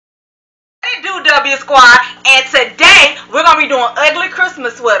it do, W Squad? And today we're gonna be doing ugly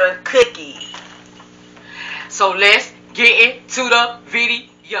Christmas sweater cookies. So let's get into the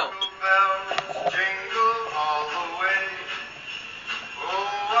video. Jingle all the way. Oh,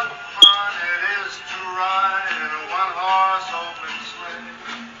 what fun it is to ride in a one-horse open sleigh.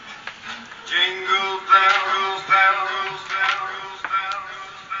 Jingle bells, bells, bells, bells, bells,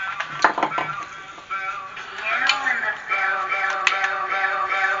 bells, bells.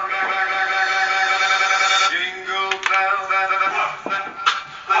 Jingle bells.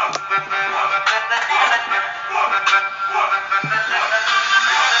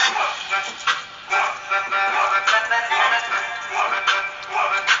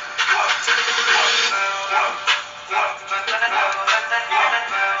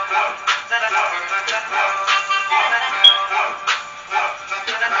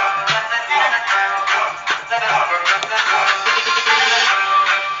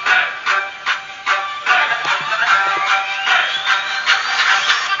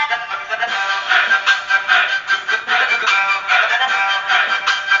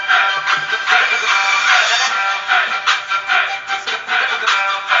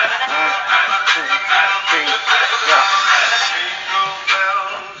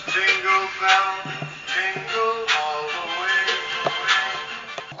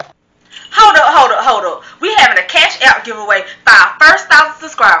 Hold up. We having a cash out giveaway for our first 1,000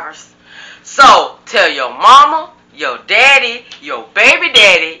 subscribers. So tell your mama, your daddy, your baby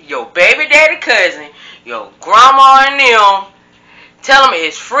daddy cousin, your grandma and them. Tell them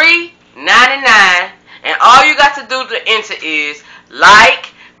it's free 99, and all you got to do to enter is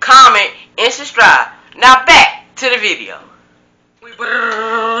like, comment, and subscribe. Now back to the video. We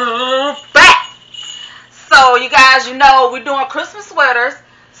back. So you guys, you know we're doing Christmas sweaters.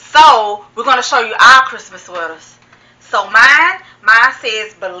 So we're gonna show you our Christmas sweaters. So mine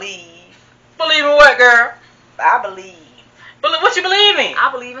says believe. Believe in what, girl? I believe. What you believe in?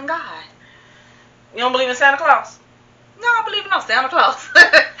 I believe in God. You don't believe in Santa Claus? No, I believe in no Santa Claus.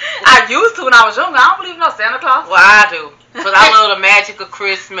 I used to when I was younger. I don't believe in no Santa Claus. Well, I do. Because I love the magic of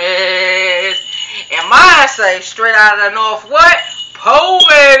Christmas. And mine say straight out of the north, what? Po,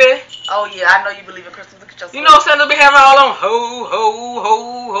 baby. Oh, yeah, I know you believe in Christmas. Look at your You know Santa be having all on ho, ho,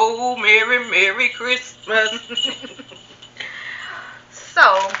 ho, ho, Merry, Merry Christmas. So,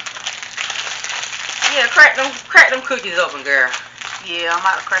 yeah, crack them cookies open, girl. yeah, I'm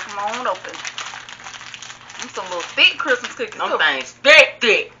about to crack them on open. Them some little thick Christmas cookies. Them too. things thick.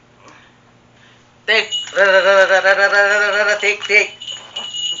 Thick. There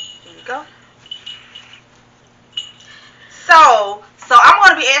you go. So I'm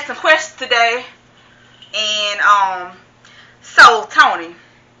gonna be asking questions today, and so Tony,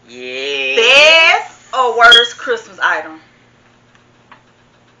 Yeah. best or worst Christmas item?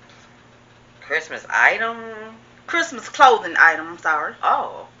 Christmas item? Christmas clothing item. I'm sorry.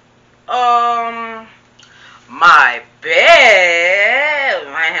 Oh. My best.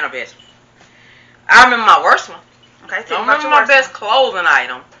 I ain't had no best. I remember my worst one. Okay, I tell me about remember your my worst best one. clothing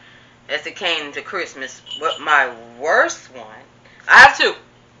item as it came to Christmas. But my worst one, I have two.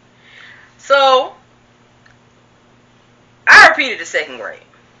 So, I repeated the second grade,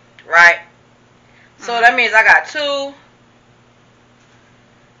 right? So that means I got two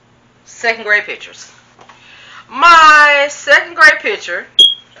second grade pictures. My second grade picture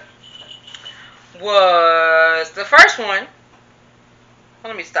was the first one.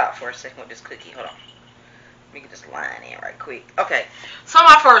 Let me stop for a second with this cookie. Hold on. Let me get this line in right quick. Okay. So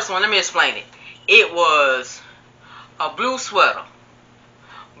my first one, let me explain it. It was a blue sweater.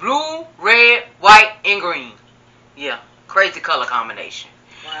 Blue, red, white, and green. Yeah. Crazy color combination.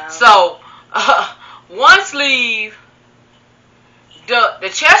 Wow. So, one sleeve, the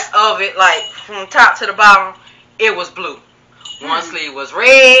chest of it, like from top to the bottom, it was blue. One sleeve was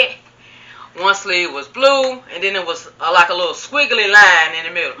red. One sleeve was blue, and then it was like a little squiggly line in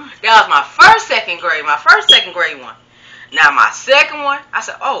the middle. That was my first second grade one. Now my second one, I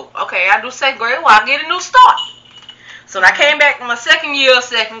said, oh, okay, I do second grade, well, I get a new start. So when I came back from my second year of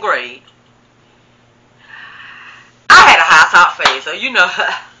second grade, I had a high top phase, so you know,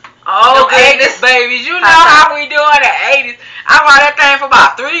 Oh, them 80s babies, you know how we do in the 80s. I wore that thing for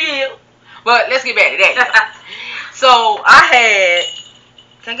about 3 years, but let's get back to that. So I had,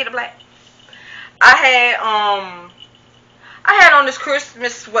 can I get the black? I had on this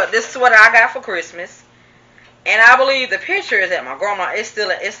Christmas sweater I got for Christmas, and I believe the picture is at my grandma. It's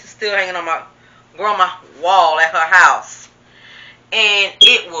still hanging on my grandma wall at her house, and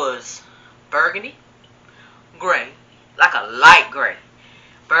it was burgundy, gray, like a light gray,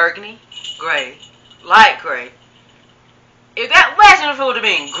 burgundy, gray, light gray, if that, imagine if it would have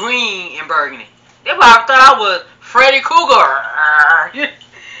been green and burgundy. They probably thought I was Freddy Cougar.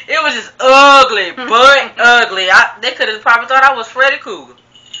 It was just ugly, but ugly. They could have probably thought I was Freddy Cougar.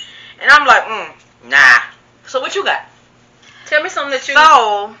 And I'm like, nah. So what you got? Tell me something that you...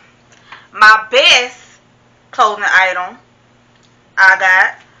 So, my best clothing item I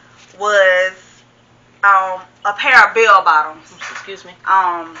got was a pair of bell bottoms. Excuse me.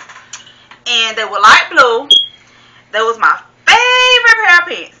 And they were light blue. That was my favorite pair of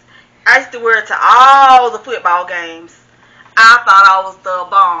pants. I used to wear it to all the football games. I thought I was the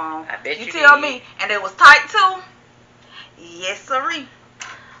bomb. I bet you tell did. me. And they was tight too. Yes, sirree.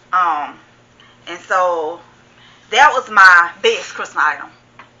 And so that was my best Christmas item.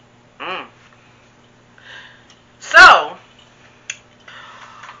 So,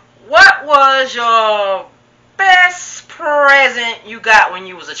 what was your best present you got when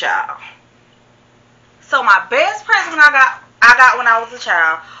you was a child? So my best present I got when I was a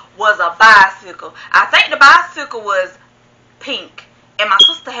child was a bicycle. I think the bicycle was pink, and my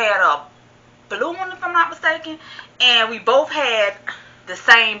sister had a blue one, if I'm not mistaken, and we both had the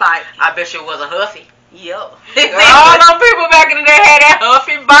same bike. I bet you it was a Huffy. Yep. All them people back in the day had that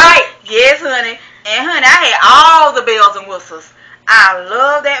Huffy bike. Yes, honey. And honey, I had all the bells and whistles. I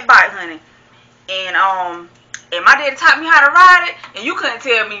love that bike, honey. And my daddy taught me how to ride it, and you couldn't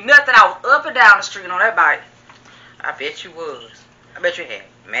tell me nothing. I was up and down the street on that bike. I bet you was. I bet you had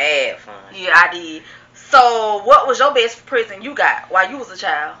mad fun. Yeah, I did. So, what was your best present you got while you was a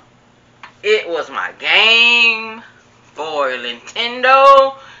child? It was my Game Boy,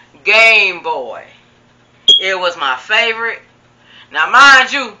 Nintendo Game Boy. It was my favorite. Now,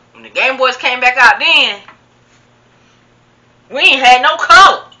 mind you, when the Game Boys came back out then, we ain't had no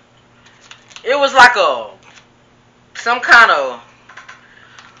color. It was like some kind of,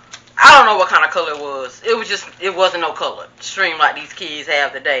 I don't know what kind of color it was. It wasn't no color stream like these kids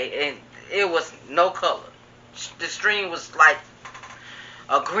have today. And it was no color. The stream was like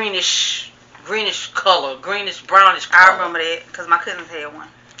a greenish color, greenish brownish color. I remember that because my cousins had one.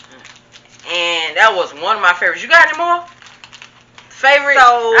 And that was one of my favorites. You got any more favorite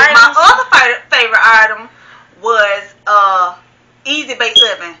So items? my other favorite item was Easy Bake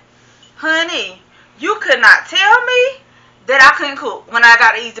Oven. Honey, you could not tell me that I couldn't cook when I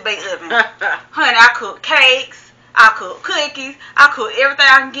got an Easy Bake Oven. Honey, I cook cakes, I cook cookies, I cook everything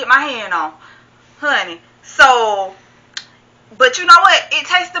I can get my hand on. Honey, so, but you know what? It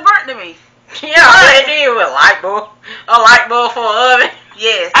tasted burnt to me. Yeah, it did with a light bulb for an oven.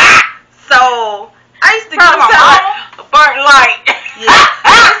 Yes. So I used to give my mama burnt light. Yeah,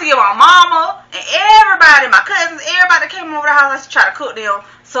 I used to give my mama and everybody, my cousins, everybody that came over the house, I used to try to cook them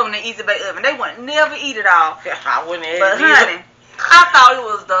some in the Easy Bake Oven. They wouldn't never eat it all. I wouldn't eat it. But honey, I thought it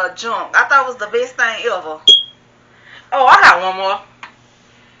was the junk. I thought it was the best thing ever. Oh, I got one more.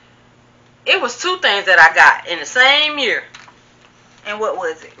 It was two things that I got in the same year. And what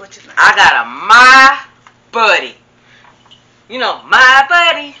was it? What you think? I got a My Buddy. You know, My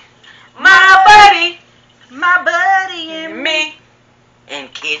Buddy. My Buddy. My buddy and Me. And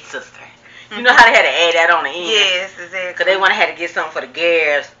Kid Sister. You know how they had to add that on the end? Yes, exactly. Because they wanted to get something for the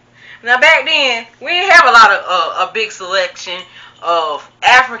girls. Now, back then, we didn't have a lot of a big selection of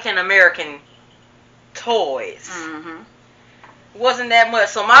African American toys. Wasn't that much.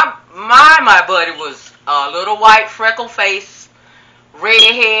 So my buddy was a little white freckle face,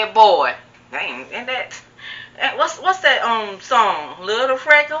 redhead boy. Dang, and that what's that song? Little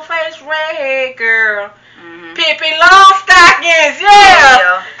freckle face, redhead girl. Pippi Longstockings,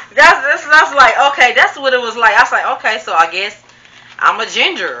 yeah. That's like, okay, that's what it was like. I was like, okay, so I guess I'm a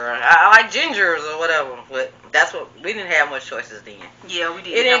ginger. I like gingers or whatever. But that's what, we didn't have much choices then. Yeah, we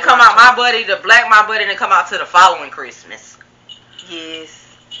did. It didn't come out, My Buddy, the black My Buddy didn't come out till the following Christmas.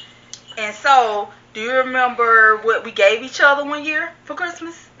 Yes. And so, do you remember what we gave each other one year for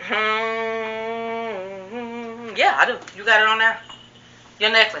Christmas? Yeah, I do. You got it on there? Your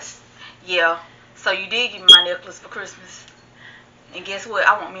necklace. Yeah. So you did give me my necklace for Christmas. And guess what?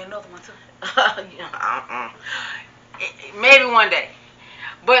 I want me another one too. Maybe one day.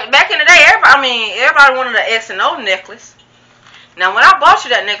 But back in the day, everybody wanted an X and O necklace. Now, when I bought you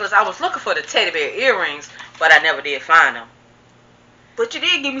that necklace, I was looking for the teddy bear earrings, but I never did find them. But you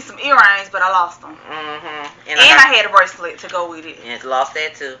did give me some earrings, but I lost them. And I had a bracelet to go with it. And lost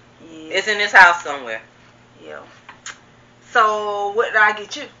that too. Yeah. It's in this house somewhere. Yeah. So, what did I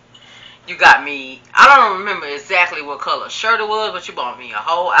get you? You got me, I don't remember exactly what color shirt it was, but you bought me a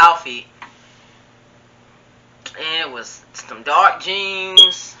whole outfit. And it was some dark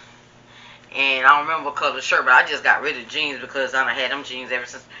jeans. And I don't remember what color shirt, but I just got rid of jeans because I done had them jeans ever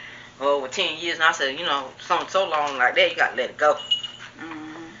since over 10 years, and I said, you know, something so long like that, you gotta let it go.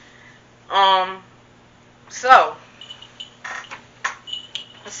 So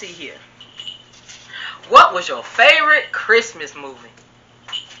let's see here. What was your favorite Christmas movie?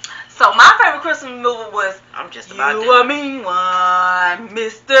 So my favorite Christmas movie was I'm just about You a Mean One,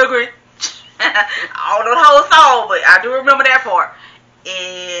 Mr. Grinch. I don't know the whole song, but I do remember that part.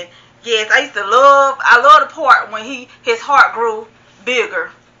 And yes, I love the part when his heart grew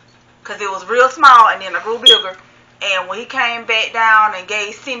bigger, because it was real small and then it grew bigger. And when he came back down and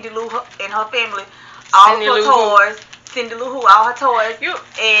gave Cindy Lou and her family all her toys, Cindy Lou Who, all her toys,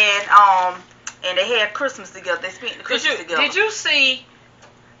 and they had Christmas together. They spent the Christmas together. Did you see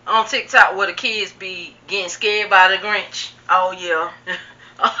on TikTok where the kids be getting scared by the Grinch? Oh yeah.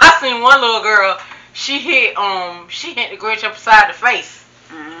 I seen one little girl. She hit the Grinch upside the face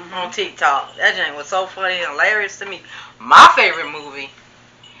on TikTok. That thing was so funny and hilarious to me. My favorite movie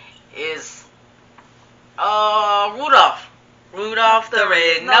is Rudolph. Rudolph the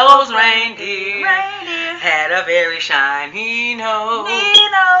red-nosed reindeer had a very shiny nose.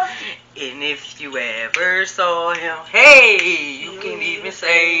 And if you ever saw him, hey, you can even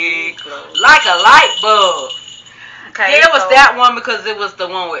say like a light bulb. Okay, yeah, it was that one because it was the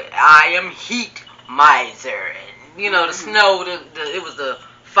one with I am heat miser, and you know the snow. It was the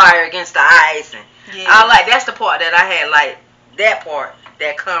fire against the ice, and that's the part that I had, like that part,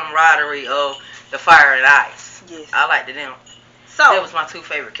 that camaraderie of the fire and ice. Yes, I liked them. So that was my two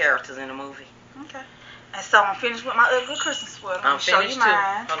favorite characters in the movie. Okay. And so I'm finished with my ugly Christmas sweater. I'm finished too.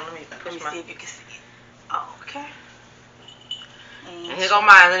 Mine. Hold on, let me see if you can see it. Oh, okay. And here go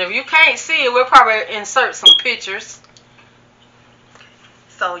mine. And if you can't see it, we'll probably insert some pictures.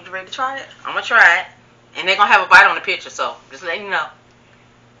 So you ready to try it? I'm gonna try it, and they're gonna have a bite on the picture. So just letting you know.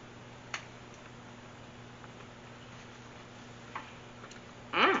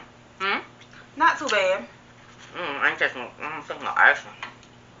 Not too bad. I ain't tasting no icing.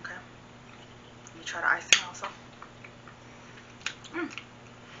 Okay. You try the icing also.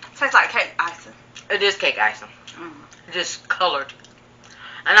 Tastes like cake icing. It is cake icing. Just colored.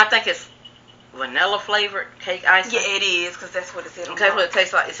 And I think it's vanilla flavored cake icing. Yeah, it is, because that's what it said. Okay, what it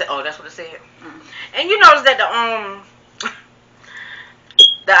tastes like. It said, oh, that's what it said. And you notice that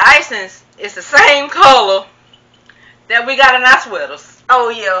the icings is the same color that we got in our sweaters. Oh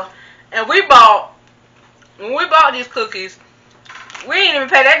yeah. And when we bought these cookies, we didn't even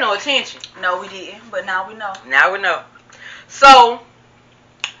pay that no attention. No, we didn't, but now we know. Now we know. So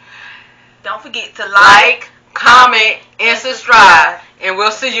don't forget to like, comment, and subscribe. And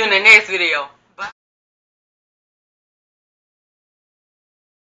we'll see you in the next video.